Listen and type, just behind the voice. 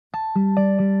Well,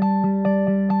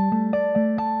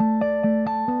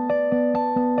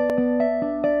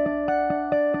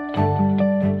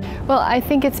 I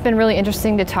think it's been really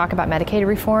interesting to talk about Medicaid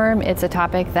reform. It's a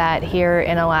topic that here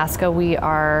in Alaska we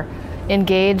are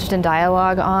engaged in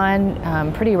dialogue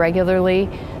on pretty regularly.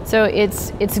 So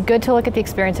it's good to look at the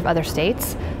experience of other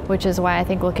states, which is why I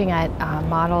think looking at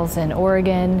models in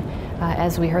Oregon,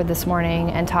 as we heard this morning,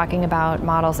 and talking about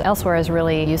models elsewhere is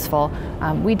really useful.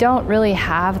 We don't really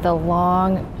have the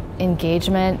long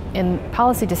engagement in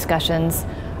policy discussions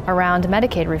around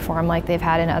Medicaid reform like they've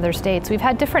had in other states. We've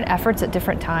had different efforts at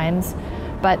different times,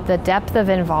 but the depth of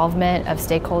involvement of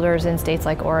stakeholders in states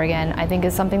like Oregon, I think,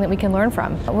 is something that we can learn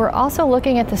from. We're also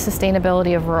looking at the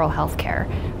sustainability of rural health care.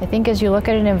 I think as you look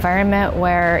at an environment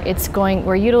where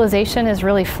where utilization is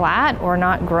really flat or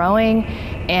not growing,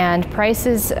 and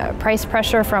price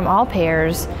pressure from all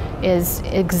payers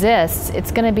exists,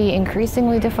 it's going to be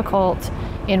increasingly difficult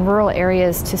in rural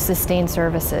areas to sustain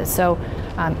services. So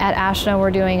at ASHNHA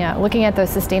we're looking at the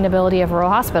sustainability of rural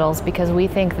hospitals, because we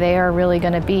think they are really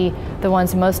going to be the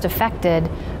ones most affected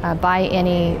by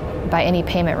any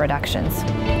payment reductions.